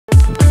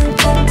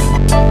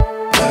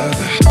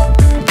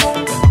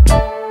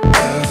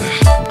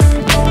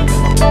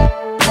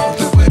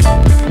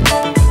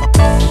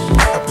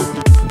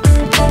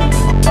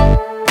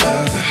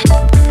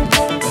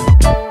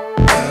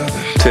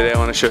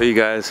show you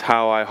guys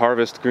how I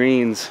harvest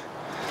greens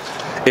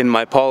in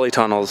my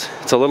polytunnels.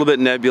 It's a little bit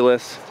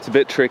nebulous, it's a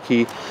bit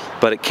tricky,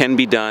 but it can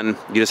be done.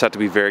 You just have to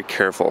be very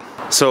careful.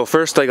 So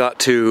first I got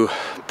to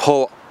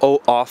pull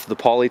off the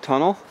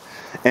polytunnel,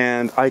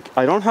 and I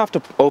don't have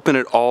to open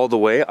it all the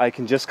way. I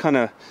can just kind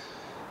of,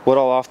 what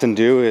I'll often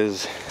do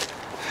is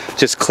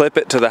just clip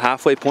it to the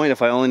halfway point.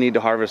 If I only need to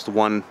harvest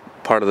one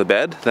part of the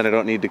bed, then I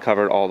don't need to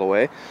cover it all the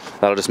way.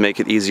 That'll just make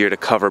it easier to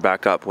cover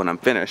back up when I'm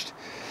finished.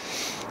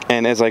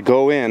 And as I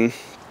go in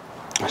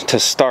to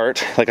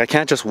start, like, I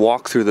can't just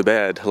walk through the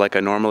bed like I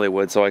normally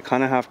would, so I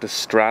kind of have to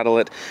straddle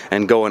it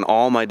and go in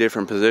all my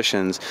different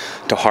positions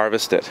to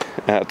harvest it.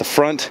 At the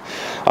front,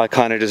 I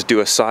kind of just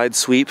do a side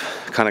sweep,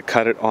 kind of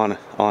cut it on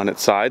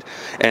its side.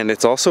 And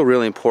it's also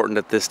really important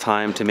at this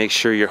time to make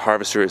sure your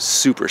harvester is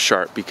super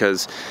sharp,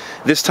 because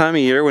this time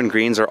of year when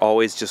greens are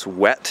always just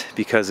wet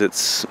because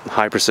it's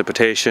high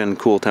precipitation,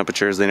 cool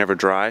temperatures, they never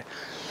dry.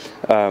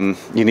 You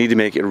need to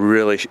make it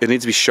it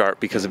needs to be sharp,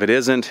 because if it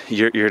isn't,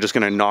 you're just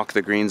going to knock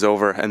the greens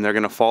over, and they're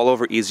going to fall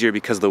over easier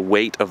because of the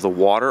weight of the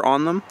water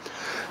on them.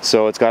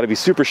 So it's got to be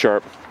super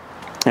sharp.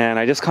 And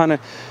I just kind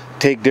of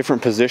take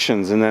different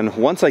positions, and then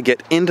once I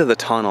get into the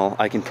tunnel,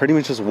 I can pretty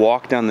much just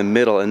walk down the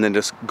middle and then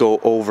just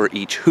go over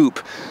each hoop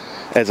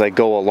as I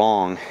go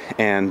along.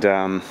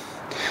 And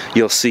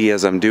you'll see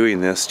as I'm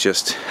doing this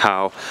just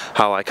how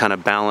I kind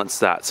of balance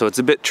that. So it's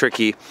a bit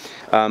tricky.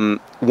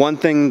 One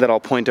thing that I'll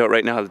point out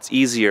right now that's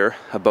easier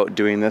about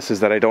doing this is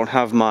that I don't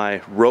have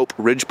my rope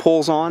ridge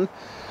poles on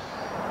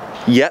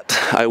yet.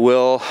 I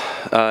will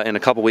in a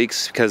couple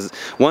weeks, because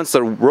once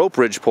the rope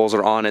ridge poles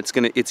are on,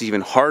 it's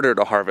even harder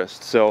to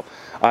harvest. So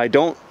I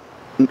don't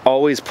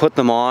always put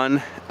them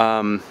on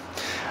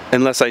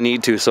unless I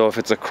need to. So if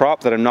it's a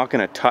crop that I'm not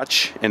going to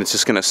touch and it's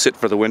just going to sit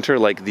for the winter,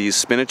 like these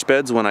spinach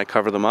beds, when I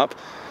cover them up,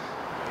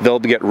 they'll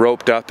get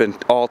roped up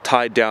and all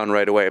tied down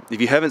right away.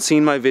 If you haven't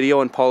seen my video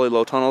on poly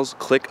low tunnels,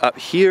 click up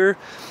here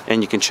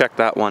and you can check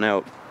that one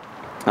out.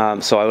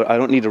 So I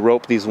don't need to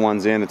rope these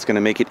ones in. It's going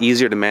to make it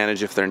easier to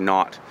manage if they're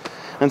not.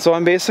 And so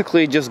I'm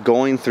basically just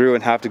going through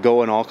and have to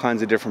go in all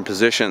kinds of different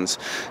positions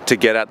to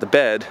get at the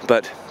bed,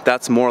 but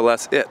that's more or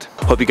less it.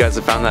 Hope you guys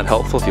have found that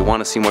helpful. If you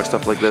want to see more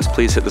stuff like this,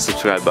 please hit the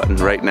subscribe button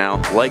right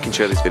now. Like and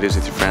share these videos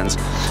with your friends.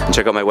 And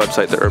check out my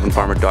website,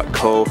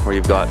 theurbanfarmer.co, where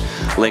you've got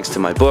links to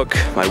my book,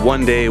 my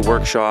one-day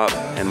workshop,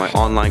 and my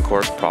online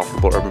course,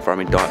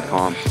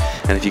 profitableurbanfarming.com.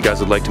 And if you guys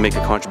would like to make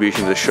a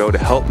contribution to the show to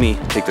help me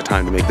take the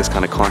time to make this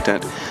kind of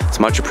content, it's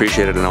much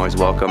appreciated and always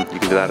welcome. You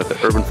can do that at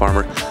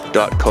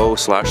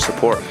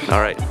theurbanfarmer.co/support. All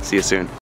right, see you soon.